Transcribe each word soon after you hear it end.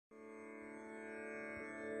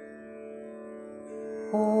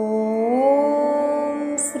ॐ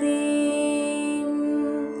श्रीं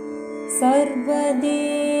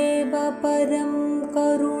सर्वदेव परं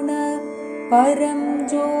करुण परं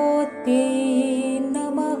ज्योते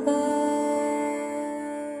नमः।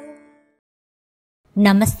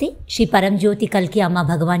 நமஸ்தே. ஸ்ரீ பரம்ஜோதி கல்கி அம்மா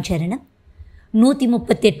பகவான் சரணம்.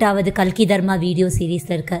 138வது கல்கி தர்மா வீடியோ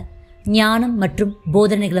சீரீஸில் இருக்க ஞானம் மற்றும்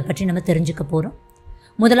போதனைகளை பற்றி நம்ம தெரிஞ்சுக்க போகிறோம்.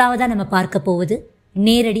 முதலாவதாக நம்ம பார்க்க போவது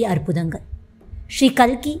நேரடி அற்புதங்கள். ஸ்ரீ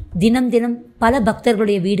கல்கி தினம் தினம் பல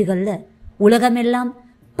பக்தர்களுடைய வீடுகளில் உலகமெல்லாம்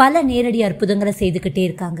பல நேரடி அற்புதங்களை செய்துக்கிட்டே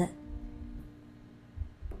இருக்காங்க.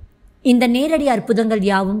 இந்த நேரடி அற்புதங்கள்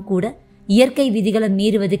யாவும் கூட இயற்கை விதிகளை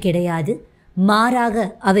மீறுவது கிடையாது, மாறாக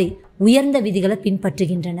அவை உயர்ந்த விதிகளை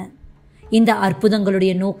பின்பற்றுகின்றன. இந்த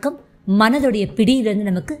அற்புதங்களுடைய நோக்கம் மனதுடைய பிடியிலிருந்து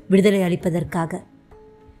நமக்கு விடுதலை அளிப்பதற்காக.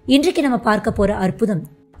 இன்றைக்கு நம்ம பார்க்க போகிற அற்புதம்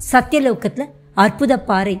சத்தியலோகத்தில் அற்புத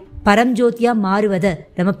பாறை பரம்ஜோதியாக மாறுவதை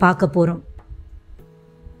நம்ம பார்க்க போகிறோம்.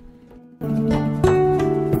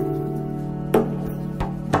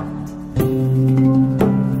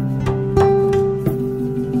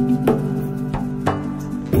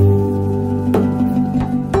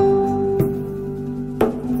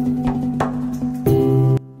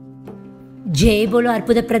 ஜெய் போலோ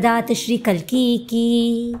அற்புத பிரதாத ஸ்ரீ கல்கி கி.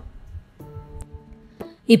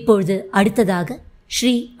 இப்பொழுது அடுத்ததாக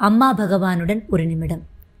ஸ்ரீ அம்மா பகவானுடன் ஒரு நிமிடம்.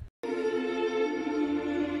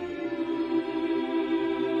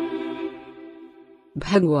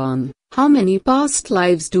 Bhagwan, how many past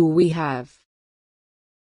lives do we have?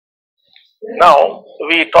 Now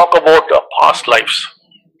we talk about past lives.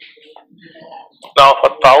 Now for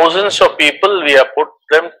thousands of people we have put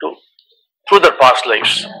them through their past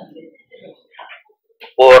lives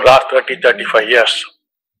over the last 30-35 years,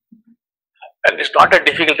 and it's not a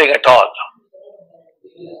difficult thing at all.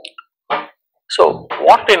 So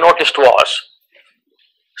what we noticed was,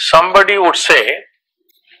 somebody would say,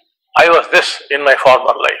 I was this in my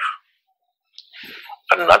former life.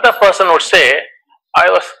 Another person would say, I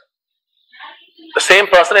was the same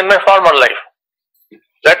person in my former life.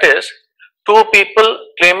 That is, two people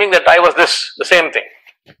claiming that I was this, the same thing.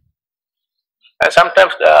 And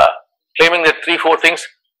sometimes claiming that 3-4 things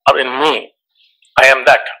are in me. I am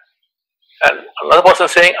that. And another person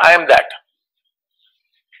saying, I am that.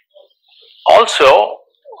 Also,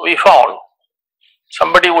 we found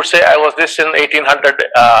somebody would say, I was this in 1800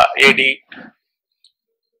 AD.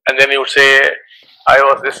 And then he would say, I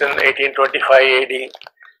was this in 1825 AD.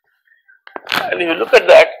 And if you look at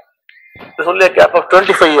that, there's only a gap of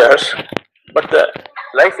 25 years, but the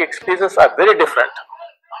life experiences are very different.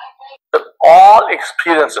 But all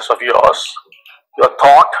experiences of yours, your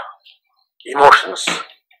thought, emotions,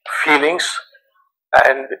 feelings,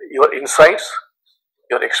 and your insights,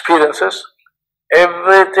 your experiences,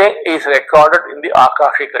 everything is recorded in the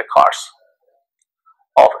Akashic records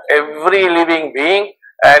of every living being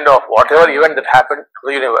and of whatever event that happened to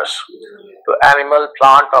the universe, to animal,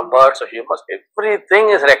 plant, or birds, or humans. Everything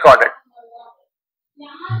is recorded,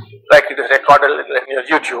 like it is recorded in your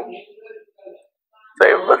YouTube. So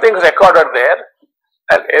everything is recorded there,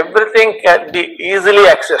 and everything can be easily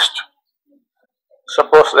accessed.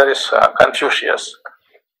 Suppose there is Confucius.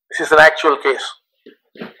 This is an actual case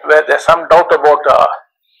where there is some doubt about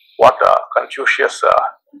what Confucius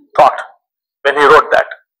thought when he wrote that.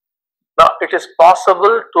 Now it is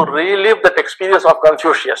possible to relive that experience of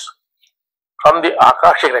Confucius from the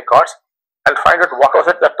Akashic records and find out what was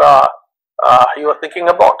it that he was thinking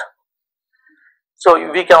about. So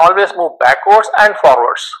we can always move backwards and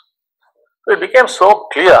forwards. So it became so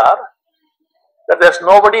clear that there is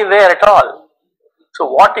nobody there at all. So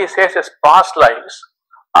what he says is past lives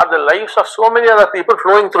are the lives of so many other people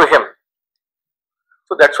flowing through him.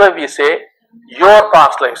 So that's why we say your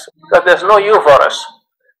past lives, because there's no you for us.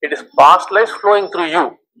 It is past lives flowing through you.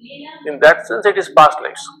 In that sense, it is past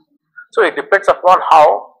lives. So it depends upon how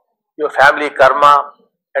your family karma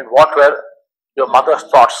and what were your mother's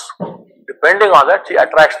thoughts. Depending on that, she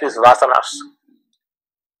attracts these vasanas,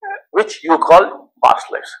 which you call past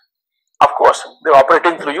lives. Of course, they're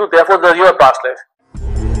operating through you, therefore they're your past lives.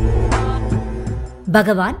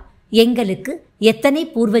 பகவான், எங்களுக்கு எத்தனை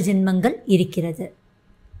பூர்வ ஜென்மங்கள் இருக்கிறது?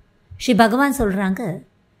 ஸ்ரீ பகவான் சொல்கிறாங்க,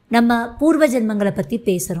 நம்ம பூர்வ ஜென்மங்களை பற்றி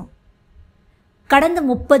பேசுகிறோம். கடந்த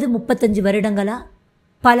 30-35 வருடங்களாக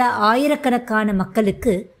பல ஆயிரக்கணக்கான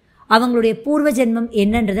மக்களுக்கு அவங்களுடைய பூர்வ ஜென்மம்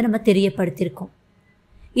என்னன்றதை நம்ம தெரியப்படுத்தியிருக்கோம்.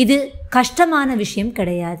 இது கஷ்டமான விஷயம்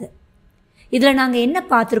கிடையாது. இதில் நாங்கள் என்ன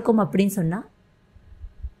பார்த்துருக்கோம் அப்படின்னு சொன்னால்,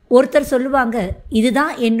 ஒருத்தர் சொல்லுவாங்க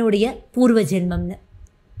இதுதான் என்னுடைய பூர்வ ஜென்மம்னு,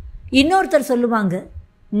 இன்னொருத்தர் சொல்லுவாங்க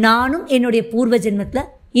நானும் என்னுடைய பூர்வ ஜென்மத்தில்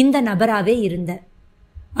இந்த நபராகவே இருந்தேன்.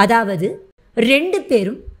 அதாவது 2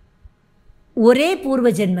 பேரும்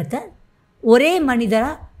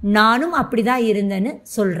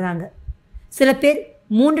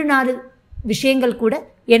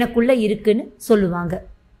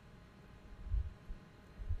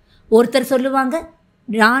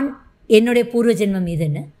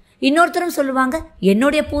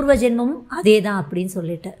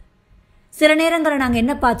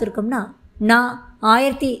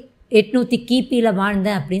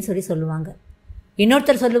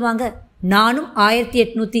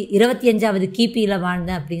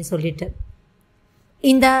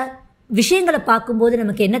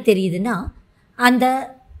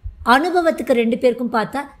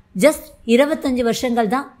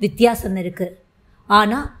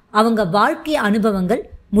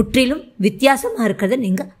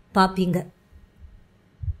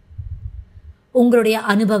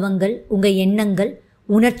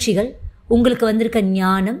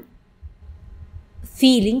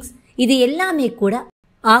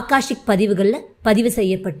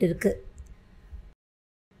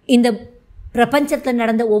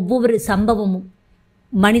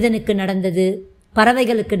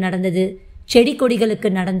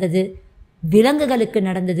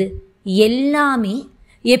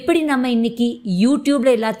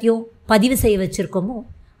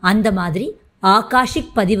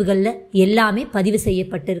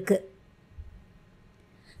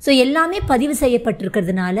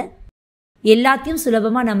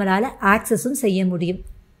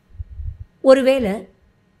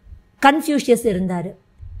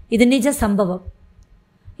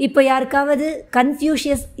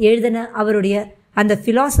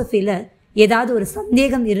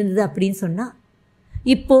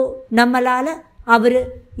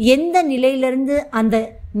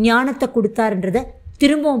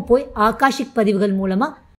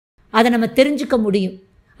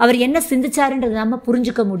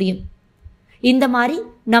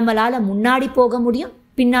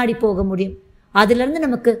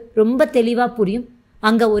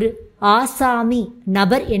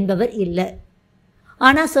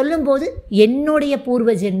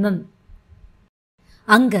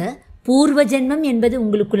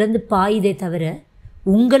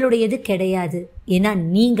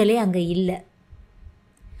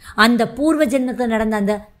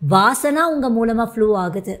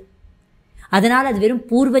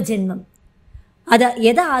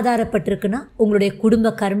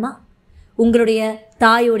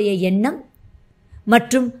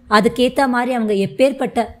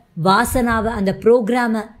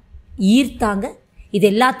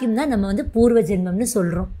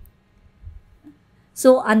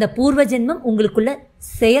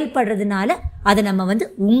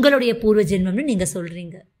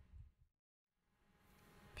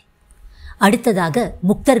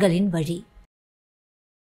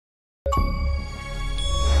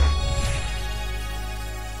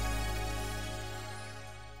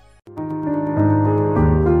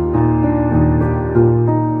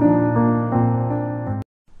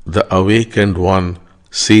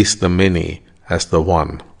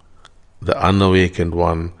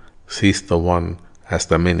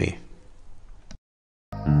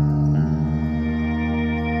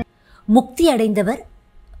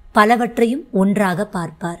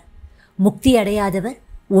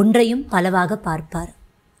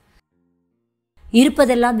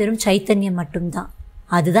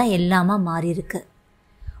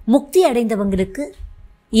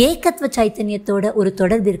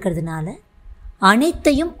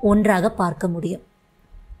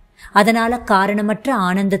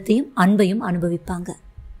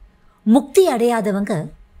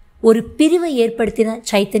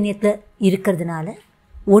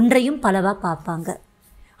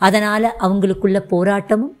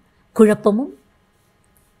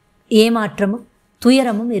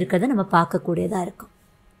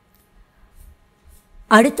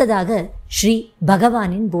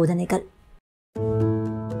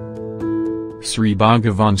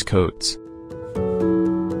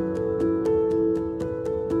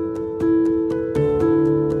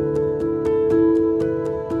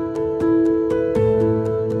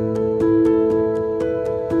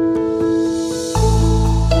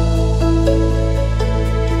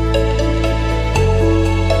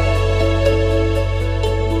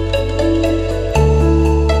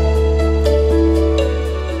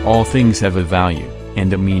All things have a value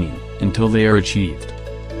and a meaning until they are achieved.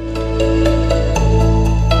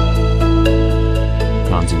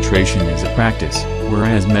 Concentration is a practice,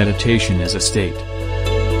 whereas meditation is a state.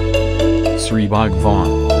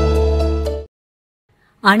 𝗱𝗏𝗏.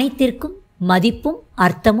 அனைத்திற்கும் மதிப்பும்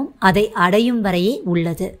அர்த்தமும் அதை அடையும் வரையே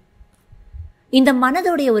உள்ளது. இந்த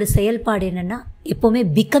மனதோடைய ஒரு செயல்பாடு என்னென்னா எப்போவுமே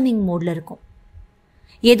பிகமிங் மோடில் இருக்கும்.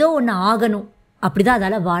 ஏதோ ஒன்று ஆகணும், அப்படி தான்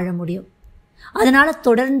அதால் வாழ முடியும். அதனால்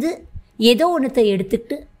தொடர்ந்து ஏதோ ஒன்றத்தை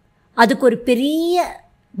எடுத்துக்கிட்டு அதுக்கு ஒரு பெரிய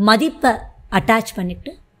மதிப்பை அட்டாச்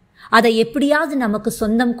பண்ணிக்கிட்டு அதை எப்படியாவது நமக்கு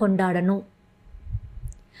சொந்தம் கொண்டாடணும்.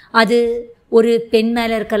 அது ஒரு பெண்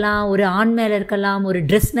மேலே இருக்கலாம், ஒரு ஆண் மேலே இருக்கலாம், ஒரு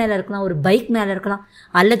ட்ரெஸ் மேலே இருக்கலாம், ஒரு பைக் மேலே இருக்கலாம்,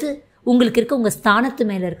 அல்லது உங்களுக்கு இருக்க உங்கள் ஸ்தானத்து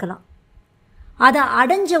மேலே இருக்கலாம். அதை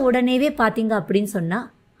அடைஞ்ச உடனேவே பார்த்தீங்க அப்படின்னு சொன்னால்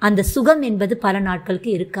அந்த சுகம் என்பது பல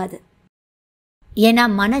நாட்களுக்கு இருக்காது. ஏன்னா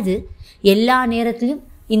மனது எல்லா நேரத்திலையும்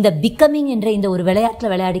இந்த பிகமிங் என்ற இந்த ஒரு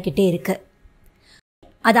விளையாட்டில் விளையாடிக்கிட்டே இருக்கு.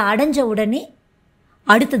 அதை அடைஞ்ச உடனே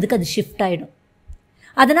அடுத்ததுக்கு அது ஷிஃப்ட் ஆகிடும்.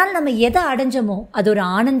 அதனால் நம்ம எதை அடைஞ்சோமோ அது ஒரு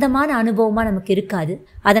ஆனந்தமான அனுபவமாக நமக்கு இருக்காது.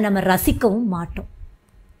 அதை நம்ம ரசிக்கவும் மாட்டோம்.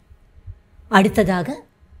 அடுத்ததாக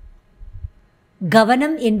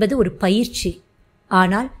கவனம் என்பது ஒரு பயிற்சி,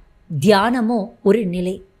 ஆனால் தியானமோ ஒரு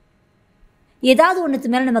நிலை. ஏதாவது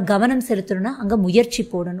ஒன்றுத்து மேலே நம்ம கவனம் செலுத்தணும்னா அங்கே முயற்சி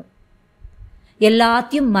போடணும்.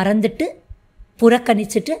 எல்லாத்தையும் மறந்துட்டு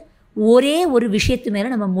புறக்கணிச்சுட்டு ஒரே ஒரு விஷயத்து மேலே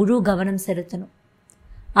நம்ம முழு கவனம் செலுத்தணும்.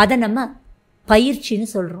 அதை நம்ம பயிற்சின்னு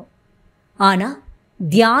சொல்கிறோம். ஆனால்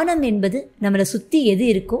தியானம் என்பது நம்மளை சுற்றி எது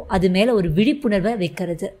இருக்கோ அது மேலே ஒரு விழிப்புணர்வை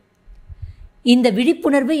வைக்கிறது. இந்த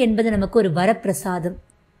விழிப்புணர்வு என்பது நமக்கு ஒரு வரப்பிரசாதம்.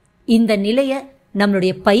 இந்த நிலையை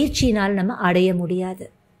நம்மளுடைய பயிற்சியினால் நம்ம அடைய முடியாது.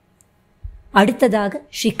 அடுத்ததாக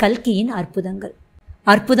ஸ்ரீ கல்கியின் அற்புதங்கள்.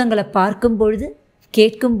 அற்புதங்களை பார்க்கும் பொழுது,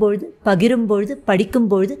 கேட்கும் பொழுது, பகிரும் பொழுது, படிக்கும்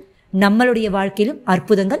பொழுது நம்மளுடைய வாழ்க்கையிலும்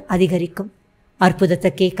அற்புதங்கள் அதிகரிக்கும்.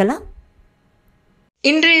 அற்புதத்தை கேட்கலாம்.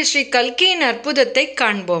 இன்றைய ஸ்ரீ கல்கியின் அற்புதத்தை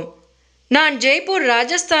காண்போம். நான் ஜெய்ப்பூர்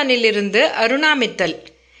ராஜஸ்தானில் இருந்து அருணா மித்தல்.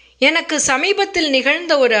 எனக்கு சமீபத்தில்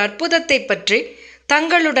நிகழ்ந்த ஒரு அற்புதத்தை பற்றி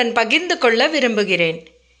தங்களுடன் பகிர்ந்து கொள்ள விரும்புகிறேன்.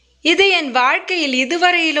 இது என் வாழ்க்கையில்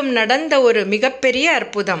இதுவரையிலும் நடந்த ஒரு மிகப்பெரிய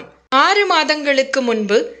அற்புதம். 6 மாதங்களுக்கு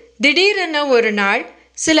முன்பு திடீரென ஒரு நாள்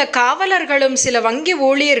சில காவலர்களும் சில வங்கி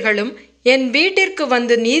ஊழியர்களும் என் வீட்டிற்கு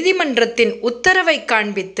வந்து நீதிமன்றத்தின் உத்தரவை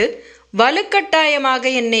காண்பித்து வலுக்கட்டாயமாக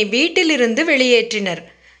என்னை வீட்டிலிருந்து வெளியேற்றினர்.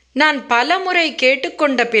 நான் பலமுறை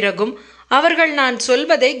கேட்டுக்கொண்ட பிறகும் அவர்கள் நான்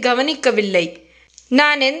சொல்வதை கவனிக்கவில்லை.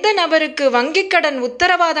 நான் எந்த நபருக்கு வங்கிக் கடன்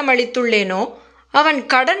உத்தரவாதம் அளித்துள்ளேனோ அவன்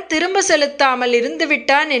கடன் திரும்ப செலுத்தாமல்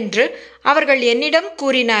இருந்துவிட்டான் என்று அவர்கள் என்னிடம்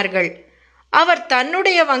கூறினார்கள். அவர்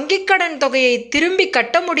தன்னுடைய வங்கிக் கடன் தொகையை திரும்பி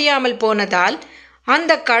கட்ட முடியாமல் போனதால்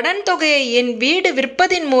அந்த கடன் தொகையை என் வீடு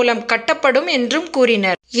விற்பதின் மூலம் கட்டப்படும் என்றும்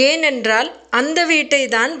கூறினர். ஏனென்றால் அந்த வீட்டை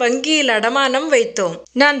தான் வங்கியில் அடமானம் வைத்தோம்.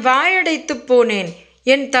 நான் வாயடைத்து போனேன்.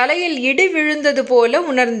 என் தலையில் இடி விழுந்தது போல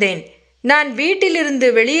உணர்ந்தேன். நான் வீட்டிலிருந்து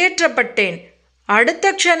வெளியேற்றப்பட்டேன்.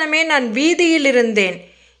 அடுத்த க்ஷணமே நான் வீதியில் இருந்தேன்.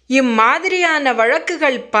 இம்மாதிரியான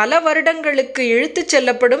வழக்குகள் பல வருடங்களுக்கு இழுத்துச்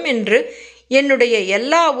செல்லப்படும் என்று என்னுடைய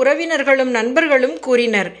எல்லா உறவினர்களும் நண்பர்களும்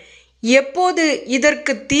கூறினர். எப்போது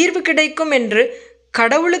இதற்கு தீர்வு கிடைக்கும் என்று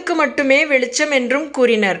கடவுளுக்கு மட்டுமே வெளிச்சம் என்றும்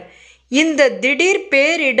கூறினர். இந்த திடீர்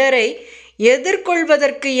பேரிடரை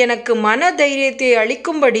எதிர்கொள்வதற்கு எனக்கு மன தைரியத்தை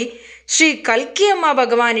அளிக்கும்படி ஸ்ரீ கல்கி அம்மா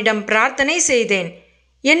பகவானிடம் பிரார்த்தனை செய்தேன்.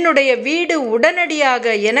 என்னுடைய வீடு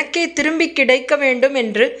உடனடியாக எனக்கே திரும்பி கிடைக்க வேண்டும்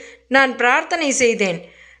என்று நான் பிரார்த்தனை செய்தேன்.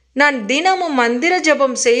 நான் தினமும் மந்திர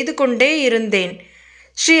ஜபம் செய்து கொண்டே இருந்தேன்.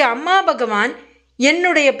 ஸ்ரீ அம்மா பகவான்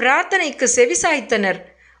என்னுடைய பிரார்த்தனைக்கு செவிசாய்த்தனர்.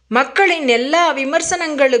 மக்களின் எல்லா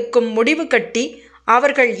விமர்சனங்களுக்கும் முடிவு கட்டி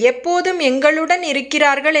அவர்கள் எப்போதும் எங்களுடன்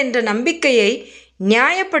இருக்கிறார்கள் என்ற நம்பிக்கையை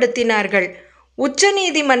நியாயப்படுத்தினார்கள். உச்ச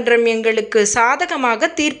நீதிமன்றம் எங்களுக்கு சாதகமாக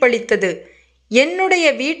தீர்ப்பளித்தது. என்னுடைய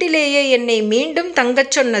வீட்டிலேயே என்னை மீண்டும்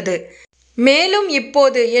தங்கச் சொன்னது. மேலும்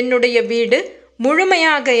இப்போது என்னுடைய வீடு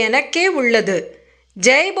முழுமையாக எனக்கே உள்ளது.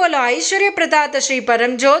 ஜெய் போலோ ஐஸ்வர்ய பிரதாத ஸ்ரீ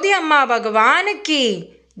பரம்ஜோதி அம்மா பகவானுக்கு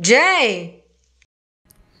ஜெய்.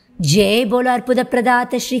 ஜெய் போலோ அற்புத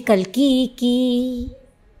பிரதாத ஸ்ரீ கல்கி கி.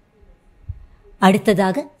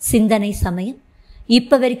 அடுத்ததாக சிந்தனை சமயம்.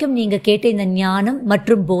 இப்போ வரைக்கும் நீங்கள் கேட்ட இந்த ஞானம்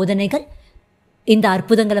மற்றும் போதனைகள், இந்த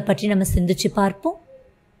அற்புதங்களை பற்றி நம்ம சிந்திச்சு பார்ப்போம்.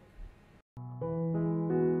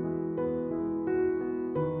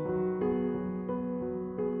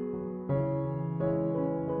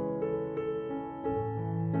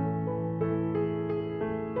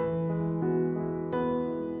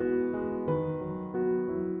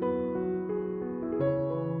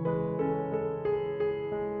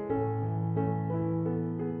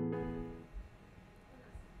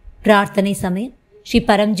 பிரார்த்தனை சமயம். ஸ்ரீ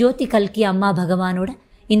பரம்ஜோதி கல்கி அம்மா பகவானோட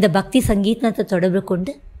இந்த பக்தி சங்கீதத்தை தொடர்பு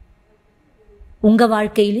கொண்டு உங்கள்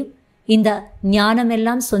வாழ்க்கையிலும் இந்த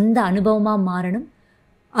ஞானமெல்லாம் சொந்த அனுபவமாக மாறணும்,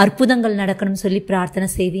 அற்புதங்கள் நடக்கணும் சொல்லி பிரார்த்தனை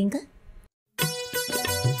செய்வீங்க.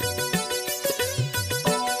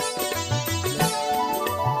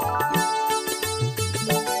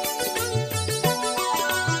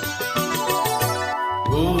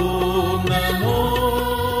 ஓம் நமோ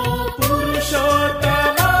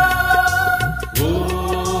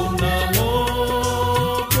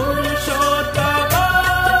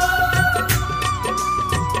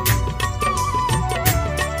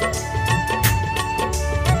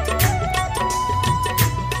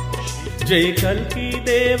जय कल्की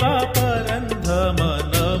देवा परन्धम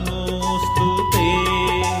नमोस्तुते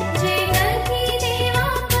जय कल्की देवा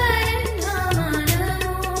परन्धम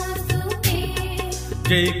नमोस्तुते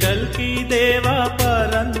जय कल्की देवा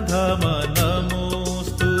परन्धम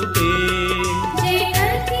नमोस्तुते जय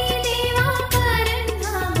कल्की देवा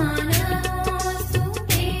परन्धम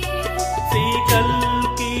नमोस्तुते श्री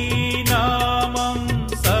कल्की नामं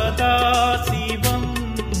सदा शिवं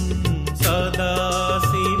सदा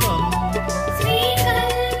शिवं श्री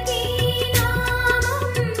कल्की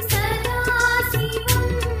नामं सदा शिवं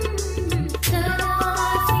सदा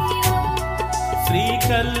शिवं श्री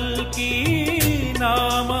कल्की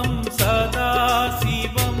नामं सदा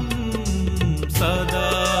शिवं सदा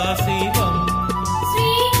शिवं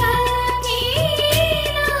श्री कल्की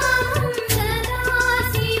नामं सदा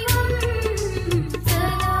शिवं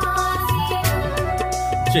सदा शिवं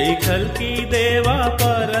जय कल्की देवा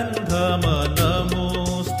परन्धम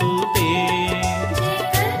नमोस्तुते जय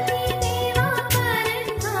कल्की देवा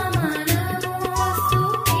परन्धम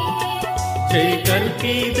नमोस्तुते जय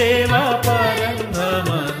कल्की देवा परन्धम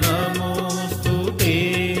नमोस्तुते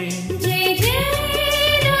जय जय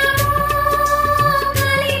नमो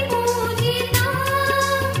कलिपूजिता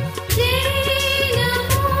जय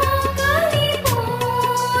नमो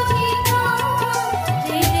कलिपूजिता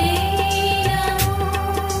जय नमो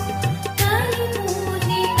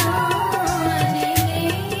कलिपूजिता जय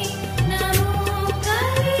नमो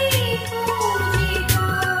कलिपूजिता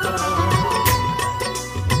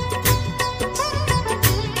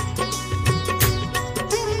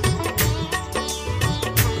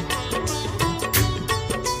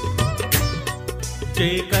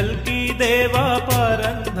जय कल्की देवा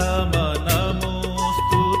परन्धम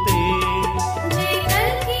नमोस्तुते जय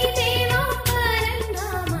कल्की देवा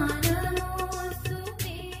परन्धम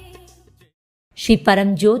नमोस्तुते श्री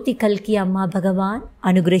परमज्योति कल्की अम्मा भगवान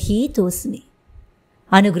अनुग्रहीतोस्मि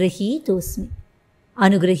अनुग्रहीतोस्मि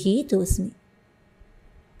अनुग्रहीतोस्मि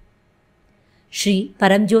ஸ்ரீ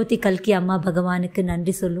பரம்ஜோதி கல்கி அம்மா பகவானுக்கு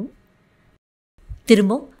நன்றி சொல்லும்.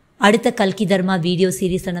 திரும்பவும் அடுத்த கல்கி தர்மா வீடியோ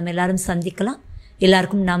சீரீஸை நம்ம எல்லாரும் சந்திக்கலாம்.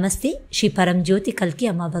 எல்லாருக்கும் நமஸ்தே. ஸ்ரீ பரம்ஜோதி கல்கி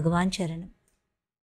அம்மா பகவான் சரணம்.